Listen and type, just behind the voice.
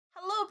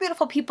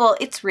beautiful people,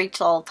 it's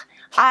Rachel.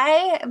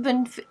 I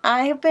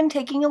have been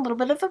taking a little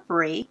bit of a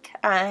break.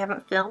 I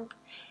haven't filmed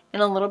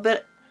in a little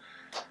bit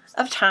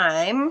of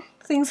time.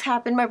 Things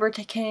happened, my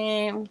birthday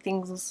came,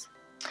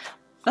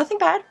 nothing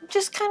bad,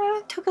 just kind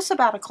of took a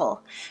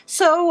sabbatical.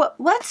 So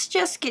let's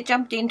just get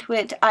jumped into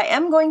it. I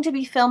am going to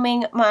be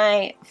filming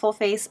my full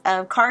face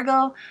of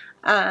cargo.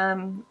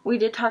 We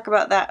did talk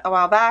about that a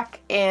while back,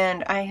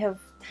 and I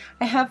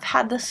have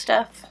had this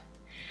stuff,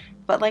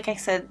 but like I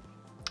said,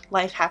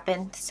 life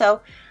happened. So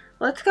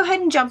let's go ahead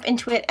and jump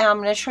into it. I'm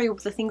going to show you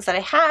the things that I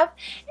have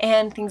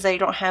and things that I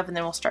don't have, and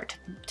then we'll start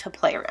to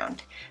play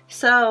around.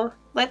 So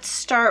let's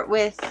start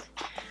with,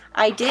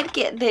 I did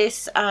get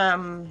this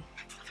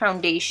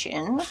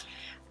foundation.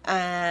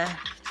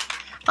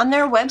 On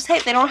their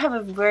website, they don't have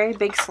a very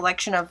big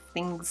selection of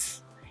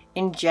things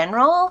in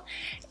general,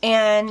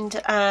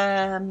 and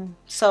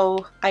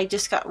so I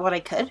just got what I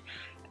could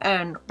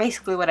and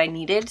basically what I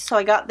needed. So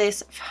I got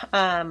this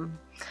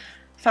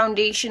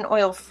foundation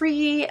oil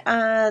free.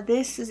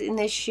 This is in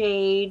the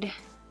shade,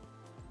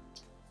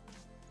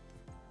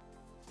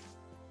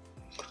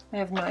 I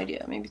have no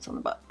idea, maybe it's on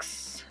the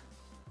box,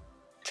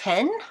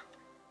 10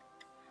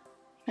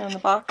 on the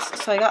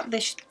box. So I got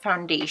this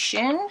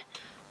foundation.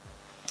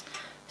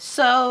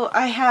 So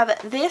I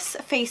have this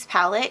face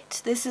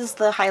palette. This is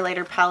the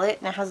highlighter palette,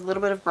 and it has a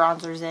little bit of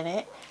bronzers in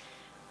it.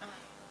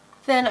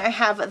 Then I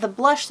have the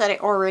blush that I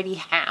already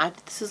had.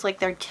 This is like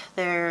their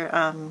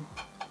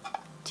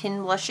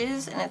tin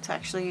blushes, and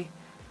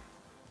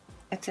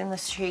it's in the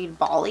shade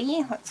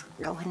Bali. Let's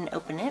go ahead and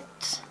open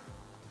it.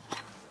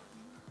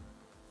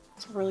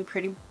 It's a really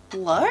pretty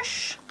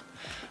blush.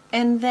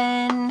 And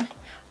then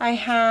I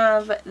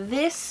have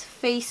this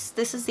face,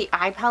 this is the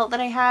eye palette that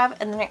I have,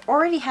 and then I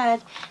already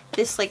had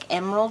this like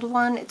emerald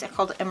one. It's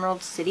called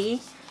Emerald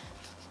City.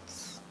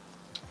 It's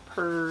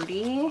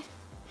pretty.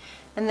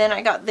 And then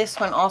I got this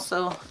one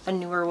also, a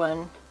newer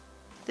one.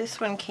 This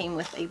one came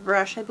with a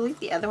brush. I believe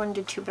the other one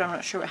did too, but I'm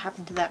not sure what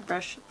happened to that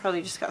brush. It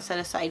probably just got set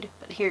aside.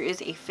 But here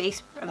is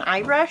an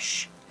eye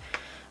brush.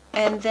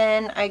 And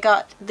then I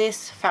got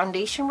this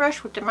foundation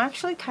brush, which I'm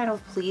actually kind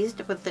of pleased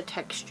with the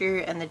texture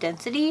and the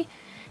density.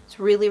 It's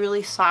really,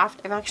 really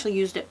soft. I've actually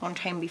used it one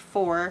time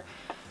before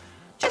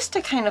just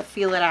to kind of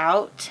feel it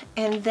out.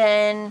 And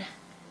then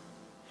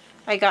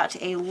I got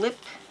a lip.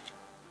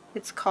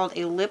 It's called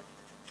a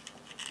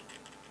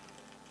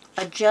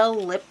gel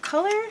lip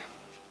color.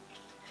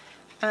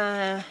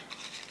 The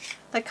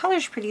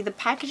color's pretty. The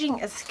packaging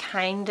is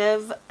kind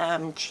of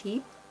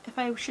cheap, if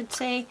I should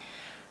say.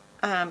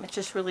 It's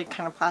just really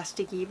kind of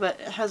plasticky, but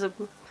it has a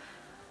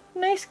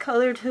nice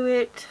color to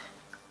it.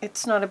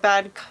 It's not a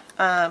bad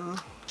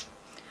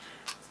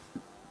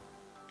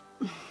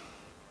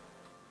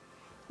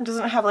it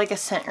doesn't have like a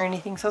scent or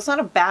anything, so it's not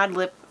a bad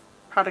lip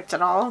product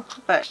at all,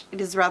 but it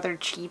is rather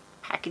cheap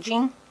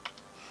packaging.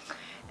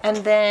 And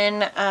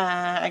then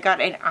I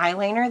got an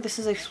eyeliner. This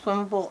is a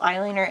swimmable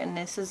eyeliner, and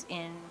this is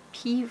in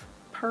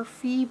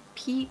Perfy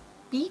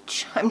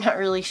Beach. I'm not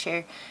really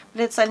sure,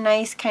 but it's a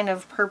nice kind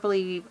of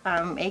purpley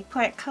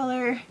eggplant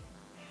color.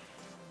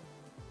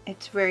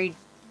 It's very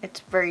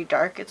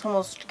dark. It's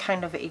almost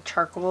kind of a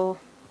charcoal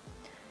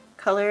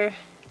color.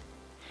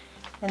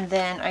 And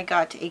then I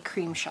got a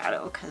cream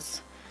shadow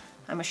because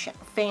I'm a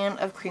fan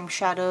of cream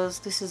shadows.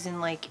 This is in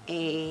like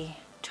a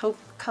taupe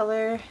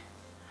color.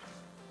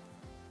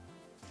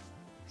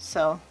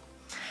 So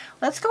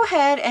let's go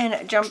ahead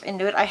and jump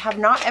into it. I have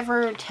not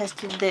ever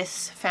tested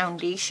this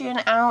foundation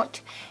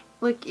out.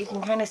 Look, you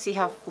can kind of see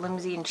how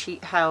flimsy and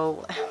cheap,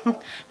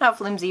 not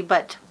flimsy,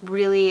 but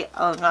really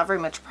not very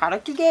much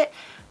product you get.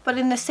 But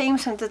in the same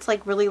sense, it's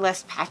like really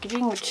less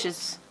packaging, which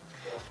is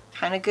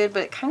kind of good,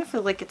 but it kind of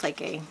feels like it's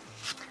like a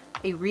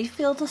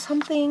refill to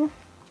something.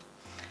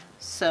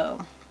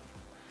 So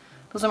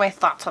those are my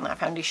thoughts on that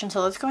foundation.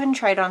 So let's go ahead and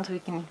try it on so we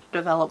can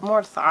develop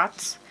more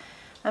thoughts.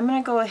 I'm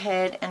going to go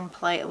ahead and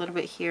apply a little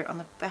bit here on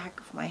the back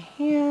of my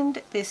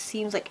hand. This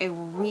seems like a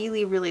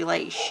really, really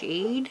light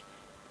shade.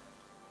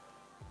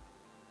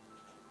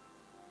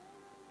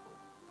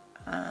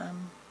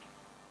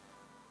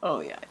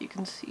 Oh yeah, you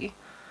can see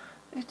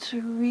it's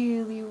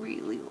really,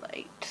 really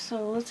light.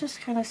 So let's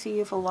just kind of see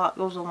if a lot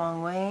goes a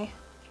long way.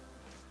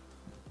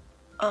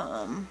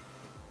 We'll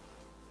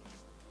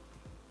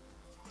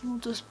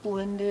just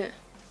blend it.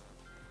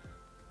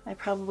 I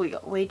probably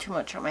got way too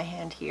much on my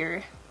hand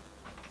here.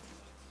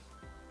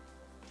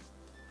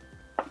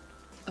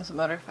 As a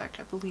matter of fact,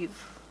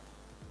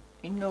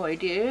 I know I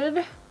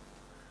did.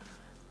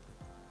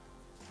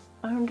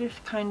 I'm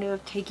just kind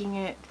of taking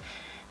it,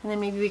 and then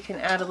maybe we can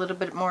add a little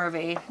bit more of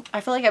I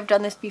feel like I've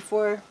done this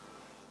before.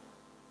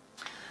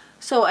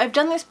 So I've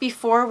done this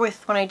before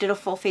with when I did a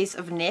full face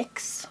of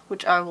NYX,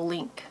 which I will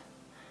link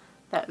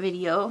that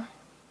video.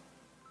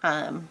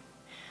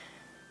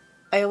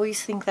 I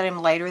always think that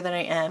I'm lighter than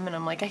I am, and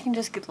I'm like, I can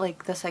just get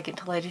like the second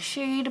to lightest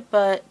shade,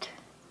 but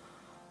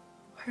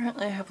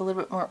apparently I have a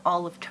little bit more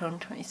olive tone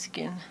to my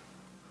skin,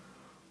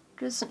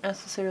 which isn't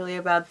necessarily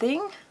a bad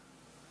thing.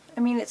 I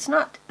mean, it's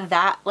not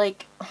that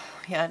like,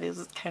 yeah, it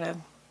is kind of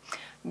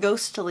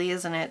ghostly,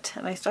 isn't it?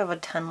 And I still have a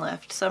ton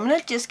left. So I'm going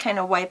to just kind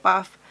of wipe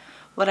off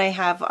what I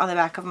have on the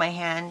back of my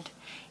hand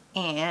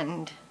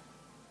and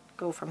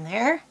go from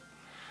there.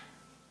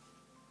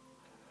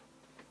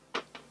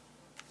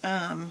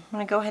 I'm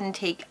going to go ahead and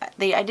take,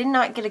 I did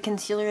not get a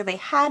concealer, they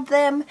had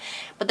them,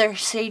 but their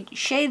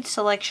shade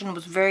selection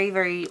was very,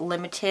 very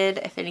limited.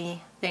 If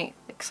anything,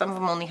 like some of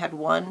them only had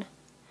one.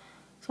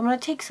 So I'm going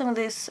to take some of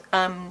this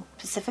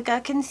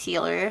Pacifica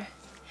concealer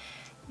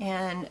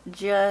and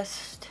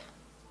just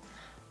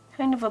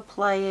kind of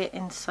apply it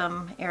in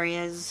some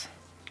areas,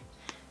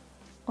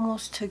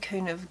 almost to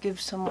kind of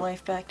give some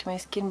life back to my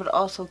skin, but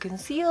also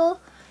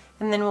conceal.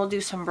 And then we'll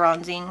do some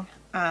bronzing.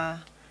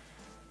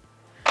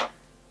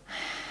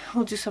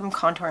 We'll do some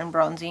contour and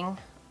bronzing.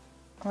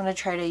 I'm going to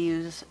try to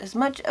use as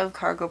much of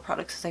Cargo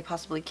products as I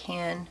possibly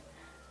can.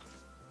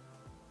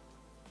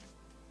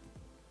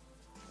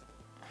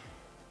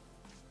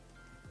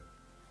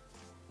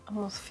 I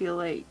almost feel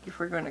like if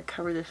we're going to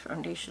cover this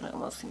foundation, it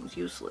almost seems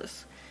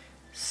useless.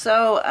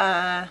 So,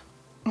 I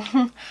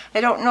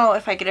don't know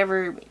if I could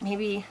ever,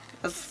 maybe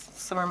as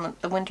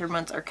the winter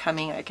months are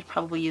coming, I could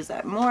probably use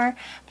that more,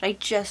 but I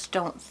just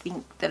don't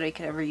think that I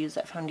could ever use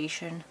that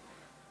foundation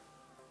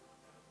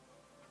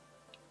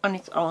on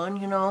its own,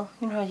 you know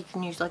how you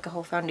can use like a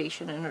whole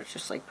foundation and it's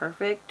just like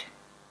perfect.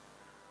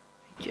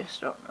 I just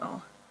don't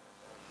know.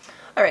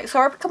 Alright, so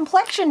our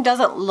complexion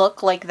doesn't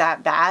look like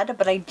that bad,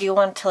 but I do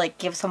want to like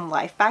give some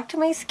life back to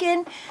my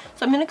skin.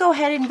 So I'm going to go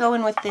ahead and go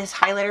in with this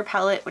highlighter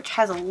palette, which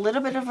has a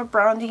little bit of a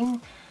bronzer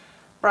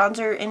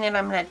in it.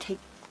 I'm going to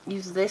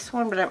use this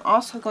one, but I'm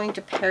also going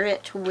to pair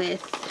it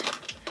with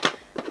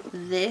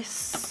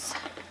this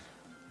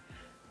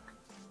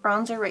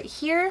bronzer right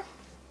here.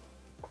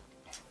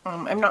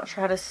 I'm not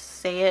sure how to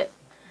say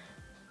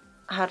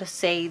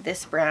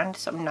this brand,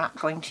 so I'm not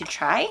going to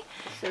try.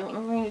 So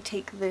I'm going to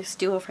take this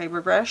duo fiber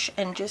brush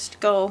and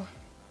just go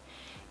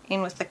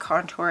in with the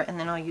contour, and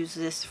then I'll use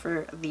this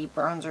for the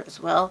bronzer as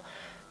well.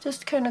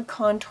 Just kind of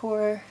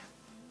contour,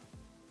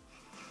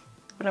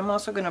 but I'm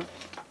also going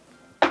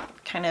to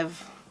kind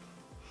of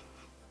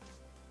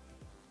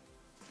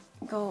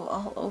go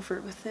all over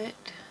with it.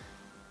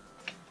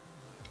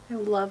 I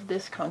love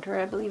this contour.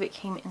 I believe it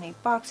came in a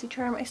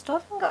BoxyCharm. I still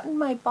haven't gotten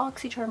my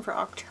BoxyCharm for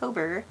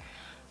October.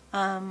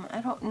 I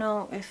don't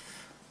know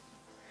if...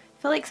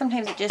 I feel like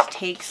sometimes it just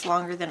takes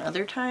longer than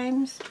other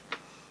times.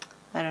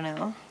 I don't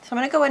know. So I'm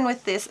going to go in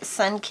with this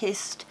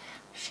Sun-Kissed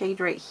shade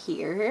right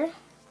here.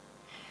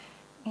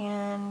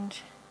 And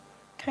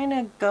kind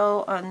of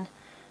go on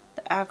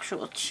the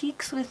actual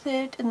cheeks with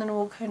it. And then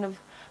we'll kind of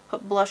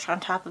put blush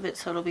on top of it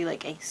so it'll be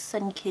like a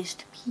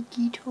sun-kissed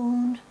peaky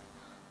tone.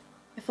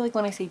 I feel like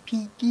when I say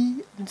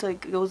peaky, it's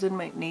like it goes in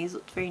my nasal,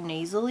 it's very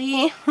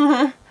nasally.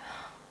 I'm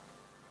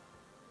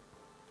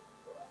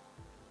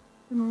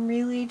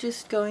really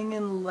just going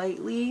in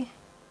lightly.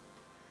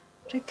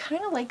 But I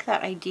kind of like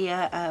that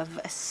idea of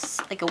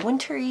like a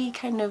wintry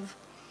kind of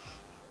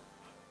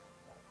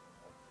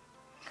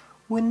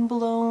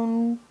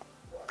windblown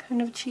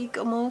kind of cheek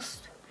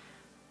almost.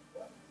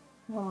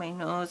 On my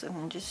nose, and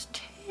then just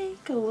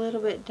take a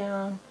little bit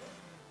down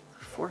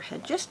the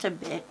forehead, just a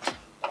bit.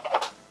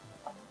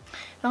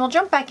 And we'll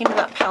jump back into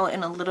that palette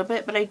in a little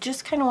bit, but I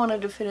just kind of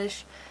wanted to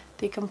finish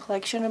the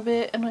complexion a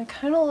bit, and I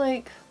kind of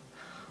like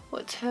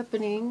what's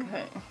happening.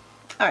 Okay.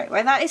 Alright,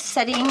 while that is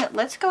setting,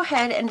 let's go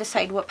ahead and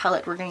decide what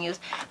palette we're going to use.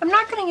 I'm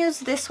not going to use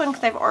this one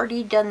because I've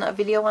already done a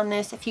video on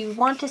this. If you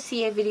want to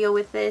see a video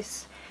with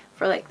this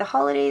for like the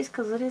holidays,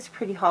 because it is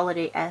pretty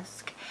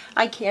holiday-esque,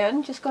 I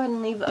can. Just go ahead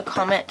and leave a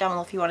comment down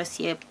below if you want to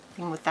see a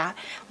thing with that.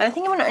 But I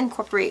think I'm going to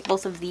incorporate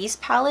both of these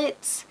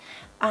palettes.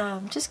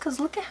 Just because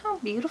look at how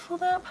beautiful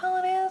that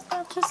palette is.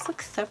 That just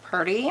looks so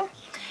pretty.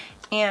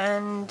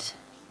 And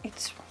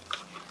it's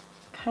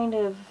kind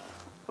of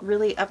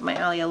really up my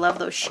alley. I love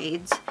those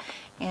shades.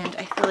 And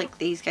I feel like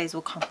these guys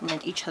will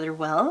complement each other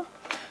well.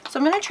 So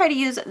I'm going to try to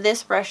use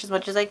this brush as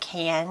much as I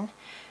can.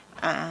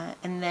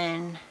 And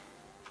then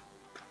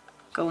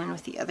go in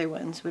with the other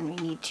ones when we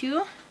need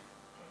to.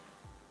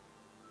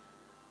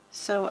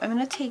 So I'm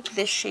going to take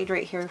this shade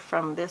right here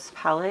from this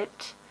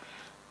palette.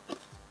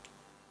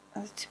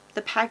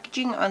 The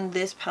packaging on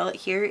this palette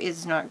here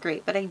is not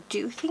great, but I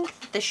do think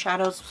that the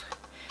shadows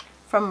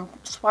from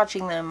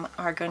swatching them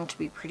are going to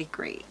be pretty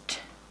great.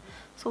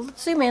 So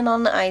let's zoom in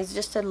on the eyes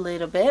just a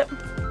little bit.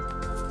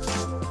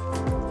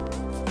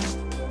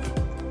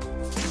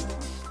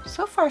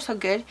 So far so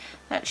good.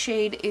 That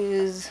shade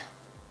is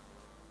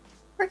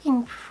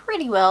working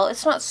pretty well.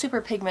 It's not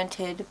super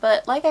pigmented,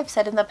 but like I've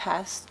said in the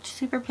past,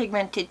 super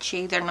pigmented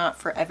shades are not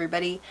for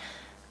everybody,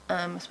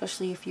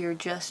 especially if you're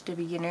just a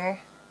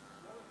beginner.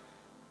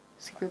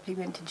 Super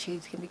pigmented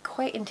shades can be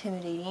quite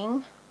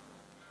intimidating.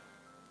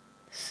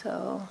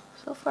 So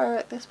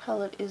far this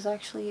palette is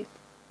actually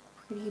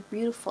pretty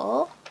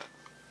beautiful.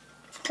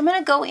 I'm going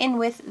to go in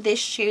with this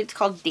shade. It's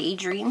called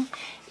Daydream.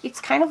 It's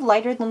kind of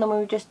lighter than the one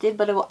we just did,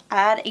 but it will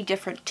add a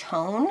different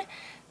tone.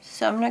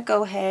 So I'm going to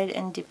go ahead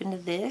and dip into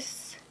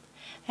this.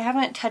 I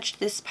haven't touched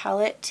this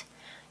palette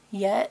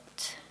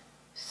yet,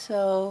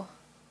 so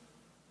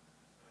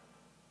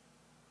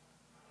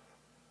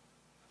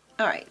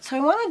Alright, so I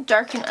want to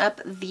darken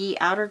up the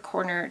outer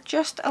corner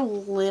just a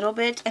little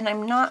bit, and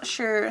I'm not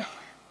sure.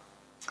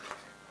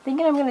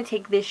 Thinking I'm going to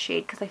take this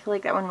shade because I feel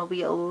like that one will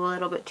be a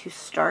little bit too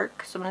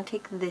stark. So I'm going to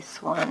take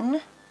this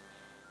one.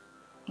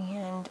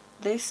 And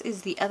this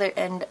is the other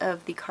end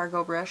of the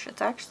cargo brush.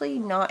 It's actually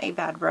not a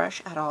bad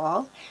brush at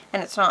all.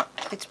 And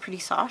it's pretty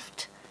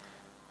soft.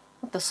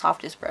 Not the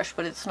softest brush,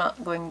 but it's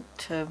not going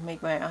to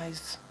make my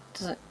eyes,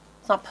 it's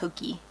not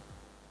pokey.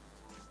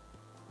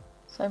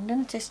 So I'm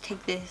going to just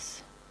take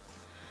this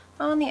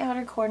on the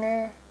outer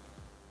corner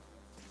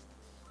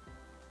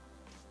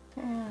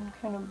and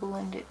kind of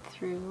blend it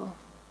through.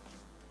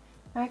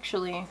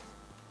 Actually,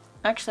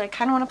 I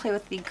kind of want to play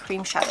with the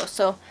cream shadow,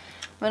 so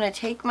I'm going to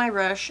take my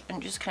brush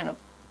and just kind of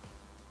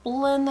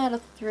blend that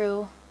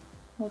through.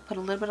 We'll put a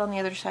little bit on the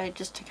other side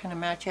just to kind of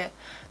match it,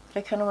 but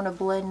I kind of want to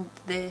blend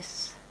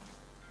this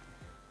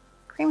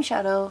cream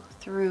shadow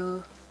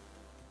through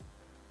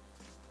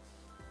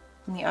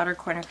in the outer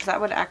corner, because that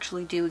would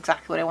actually do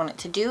exactly what I want it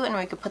to do, and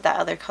we could put that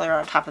other color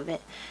on top of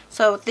it.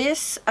 So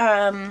this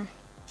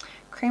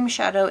cream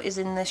shadow is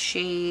in the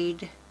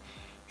shade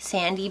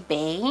Sandy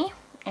Bay.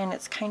 And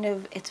it's kind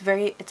of, it's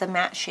a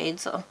matte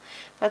shade, so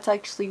that's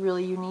actually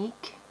really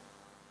unique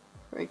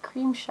for a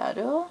cream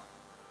shadow.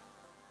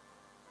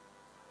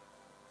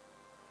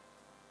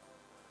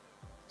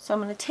 So I'm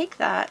going to take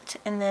that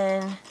and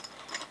then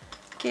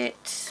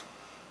get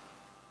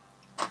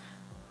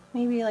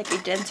maybe like a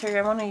denser.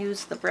 I want to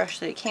use the brush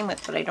that it came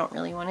with, but I don't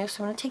really want to.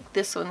 So I'm going to take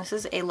this one. This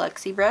is a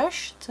Luxie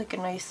brush. It's like a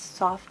nice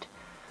soft,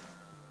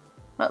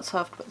 not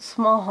soft, but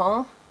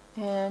small.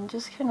 And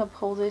just kind of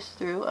pull this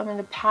through. I'm going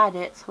to pat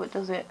it so it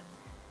doesn't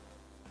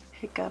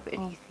pick up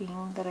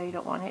anything that I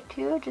don't want it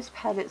to. Just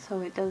pat it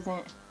so it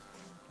doesn't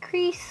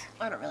crease.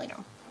 I don't really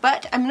know.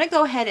 But I'm going to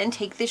go ahead and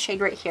take this shade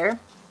right here.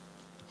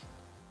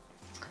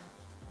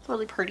 It's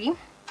really pretty.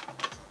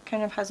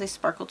 Kind of has a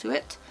sparkle to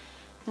it.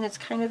 And it's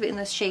kind of in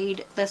the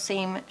shade, the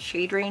same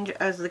shade range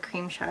as the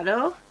cream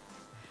shadow.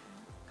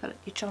 Got an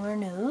itch on our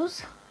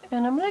nose.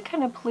 And I'm going to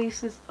kind of place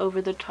this over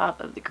the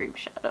top of the cream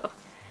shadow.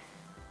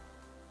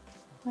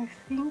 I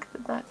think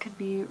that could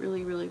be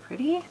really, really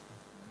pretty.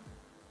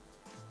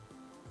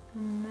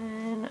 And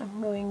then I'm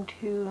going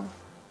to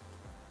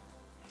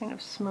kind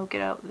of smoke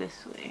it out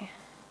this way.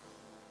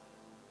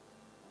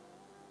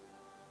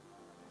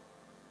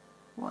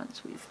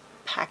 Once we've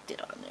packed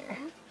it on there.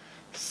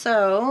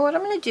 So what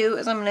I'm going to do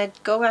is I'm going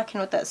to go back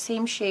in with that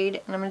same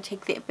shade, and I'm going to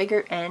take the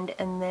bigger end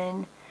and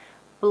then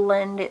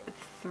blend it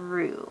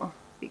through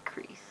the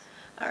crease.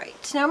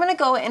 Alright, so now I'm going to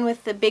go in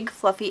with the big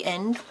fluffy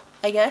end,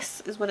 I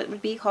guess is what it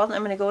would be called.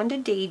 I'm going to go into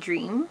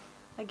Daydream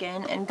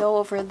again and go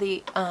over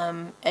the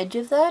edge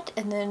of that,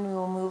 and then we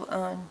will move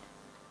on.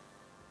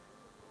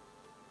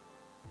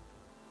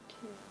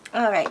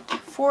 Alright,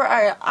 for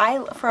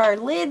our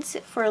lids,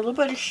 for a little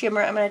bit of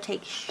shimmer, I'm going to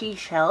take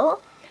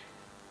Seashell.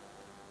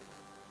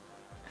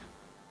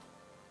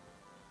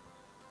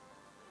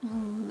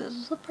 This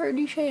is a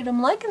pretty shade.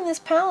 I'm liking this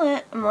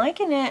palette. I'm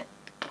liking it.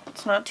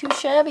 It's not too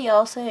shabby,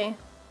 I'll say.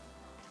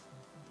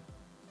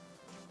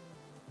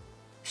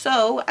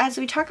 So, as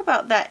we talk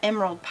about that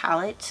emerald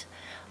palette,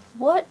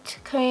 what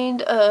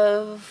kind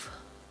of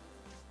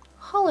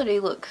holiday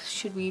looks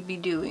should we be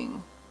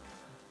doing?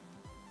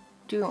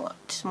 Do we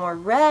want some more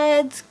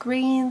reds,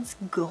 greens,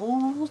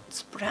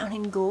 golds, brown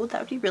and gold?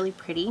 That would be really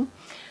pretty.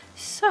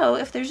 So,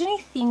 if there's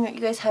anything that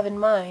you guys have in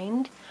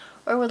mind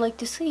or would like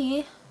to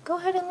see, go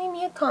ahead and leave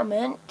me a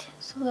comment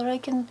so that I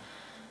can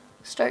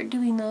start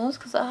doing those,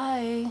 because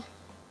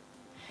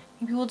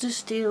maybe we'll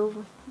just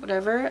do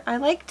whatever.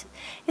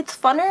 It's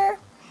funner.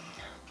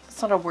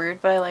 It's not a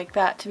word, but I like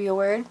that to be a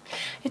word.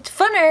 It's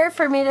funner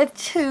for me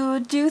to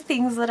do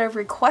things that are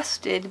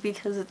requested,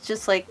 because it's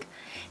just like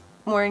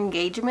more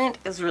engagement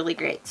is really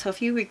great. So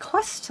if you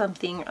request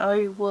something,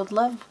 I would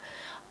love,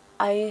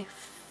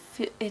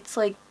 it's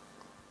like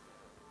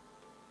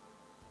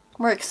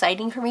more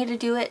exciting for me to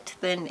do it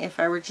than if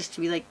I were just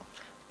to be like,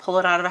 pull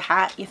it out of a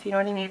hat, if you know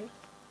what I mean.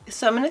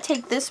 So I'm going to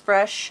take this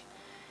brush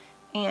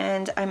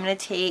and I'm going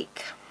to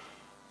take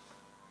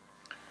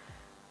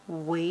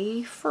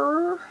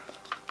Wafer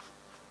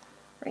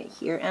right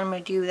here, and I'm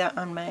going to do that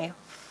on my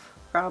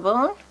brow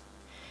bone,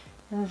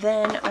 and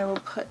then I will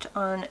put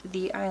on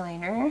the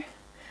eyeliner,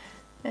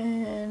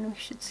 and we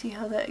should see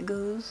how that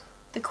goes.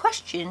 The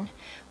question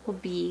will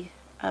be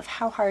of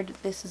how hard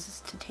this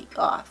is to take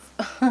off.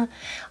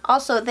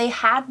 Also, they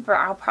had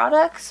brow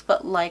products,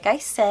 but like I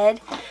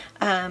said,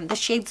 the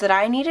shades that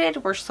I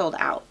needed were sold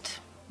out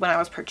when I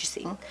was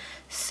purchasing,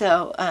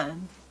 so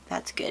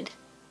that's good.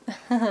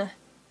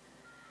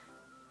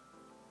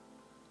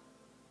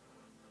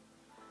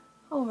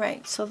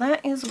 Alright, so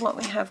that is what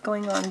we have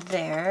going on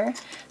there.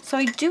 So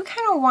I do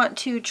kind of want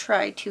to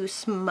try to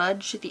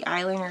smudge the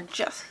eyeliner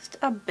just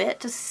a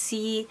bit to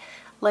see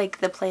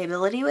like the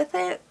playability with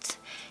it.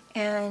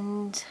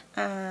 And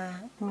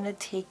I'm going to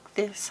take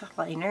this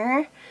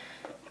liner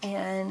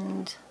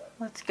and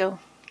let's go.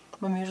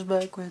 My mirror's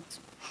backwards.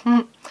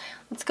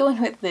 Let's go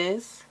in with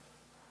this.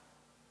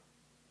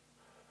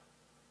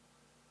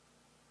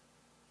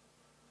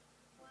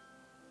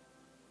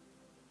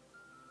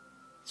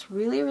 It's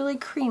really, really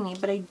creamy,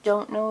 but I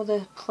don't know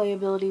the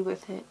playability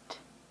with it,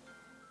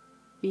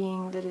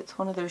 being that it's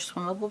one of their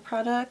swimmable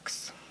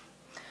products,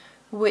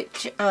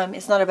 which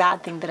is not a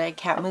bad thing that I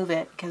can't move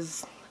it,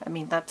 because, I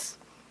mean, that's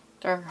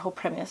their whole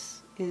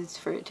premise, is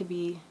for it to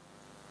be...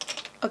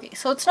 Okay,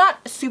 so it's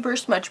not super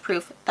smudge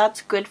proof.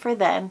 That's good for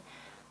them.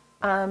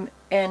 And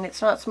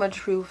it's not smudge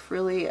proof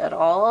really at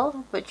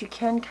all, but you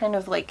can kind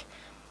of like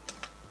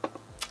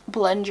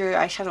blend your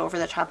eyeshadow over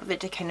the top of it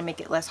to kind of make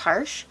it less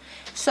harsh.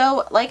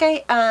 So like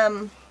I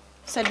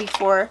said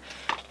before,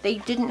 they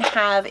didn't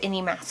have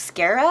any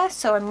mascara,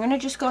 so I'm going to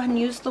just go ahead and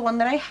use the one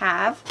that I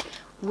have,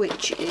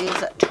 which is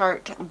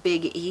Tarte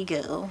Big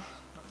Ego.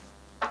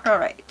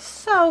 Alright,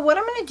 so what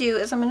I'm going to do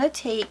is I'm going to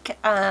take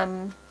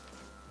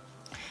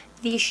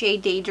the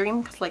shade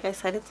Daydream, because like I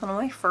said, it's one of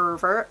my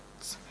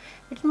favorites.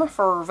 It's my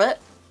favorite.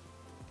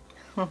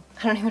 I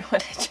don't even know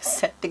what I just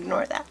said.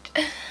 Ignore that.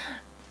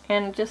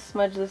 And just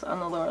smudge this on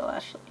the lower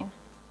lash line.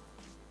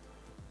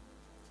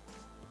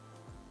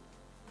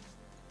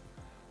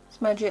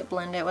 Smudge it,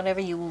 blend it, whatever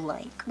you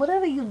like.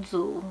 Whatever you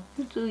do.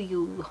 You do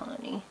you,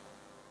 honey.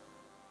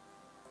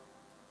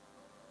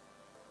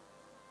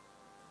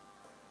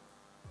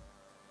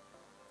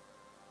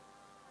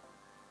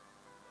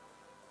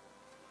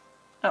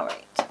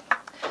 Alright.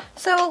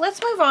 So let's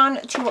move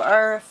on to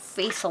our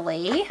face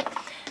lay.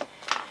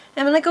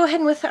 I'm going to go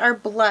ahead with our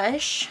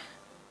blush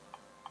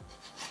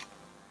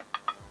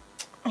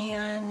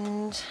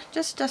and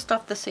just dust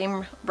off the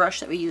same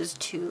brush that we used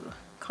to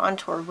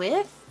contour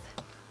with.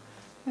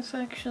 It's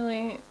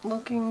actually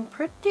looking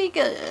pretty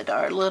good,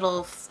 our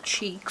little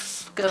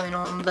cheeks going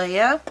on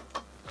there.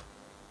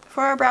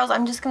 For our brows,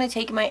 I'm just going to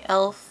take my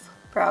e.l.f.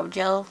 brow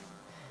gel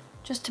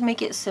just to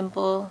make it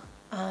simple.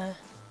 You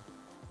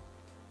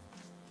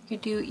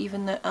could do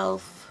even the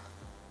e.l.f.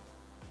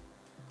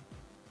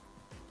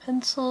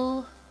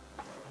 pencil.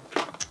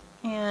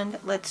 And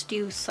let's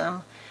do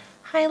some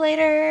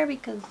highlighter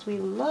because we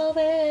love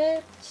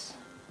it.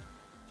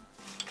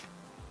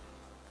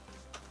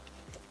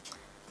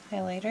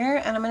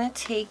 Highlighter, and I'm going to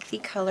take the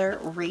color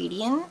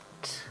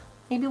Radiant.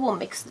 Maybe we'll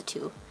mix the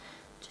two.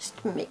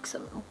 Just mix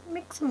them.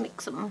 Mix them,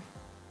 mix them.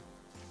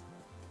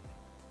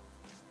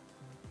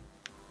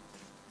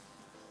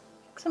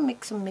 Mix them,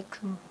 mix them, mix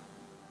them.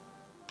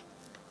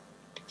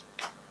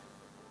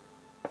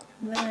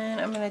 Then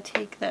I'm going to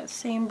take that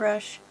same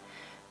brush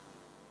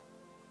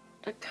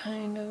to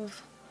kind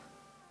of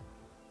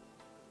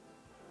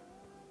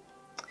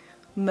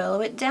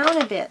mellow it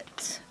down a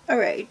bit.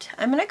 Alright,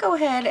 I'm going to go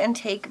ahead and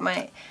take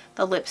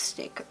the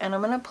lipstick and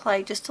I'm going to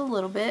apply just a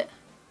little bit.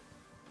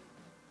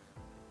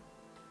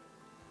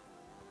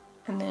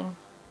 And then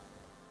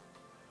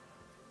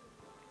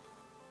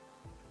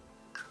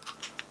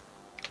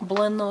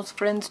blend those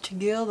friends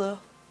together.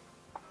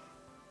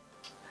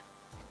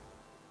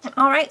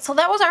 Alright, so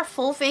that was our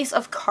full face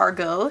of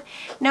Cargo.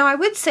 Now I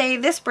would say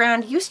this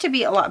brand used to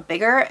be a lot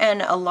bigger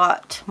and a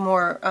lot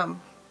more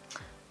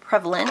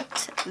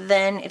prevalent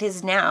than it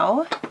is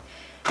now.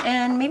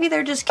 And maybe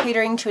they're just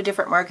catering to a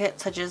different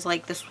market, such as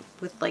like this,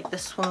 with like the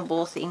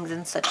swimmable things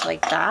and such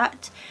like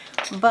that.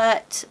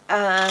 But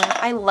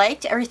I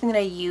liked everything that I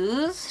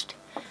used.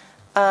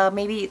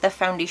 Maybe the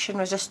foundation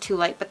was just too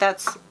light, but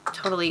that's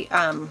totally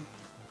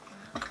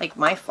like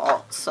my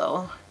fault,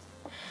 so...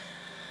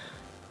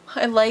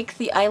 I like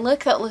the eye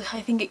look.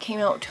 I think it came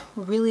out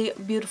really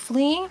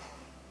beautifully.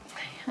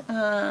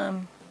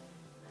 But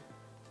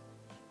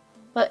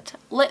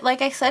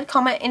like I said,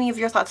 comment any of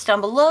your thoughts down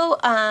below.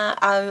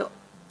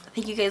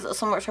 Thank you guys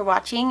so much for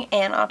watching,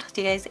 and I'll talk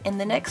to you guys in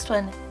the next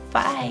one.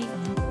 Bye!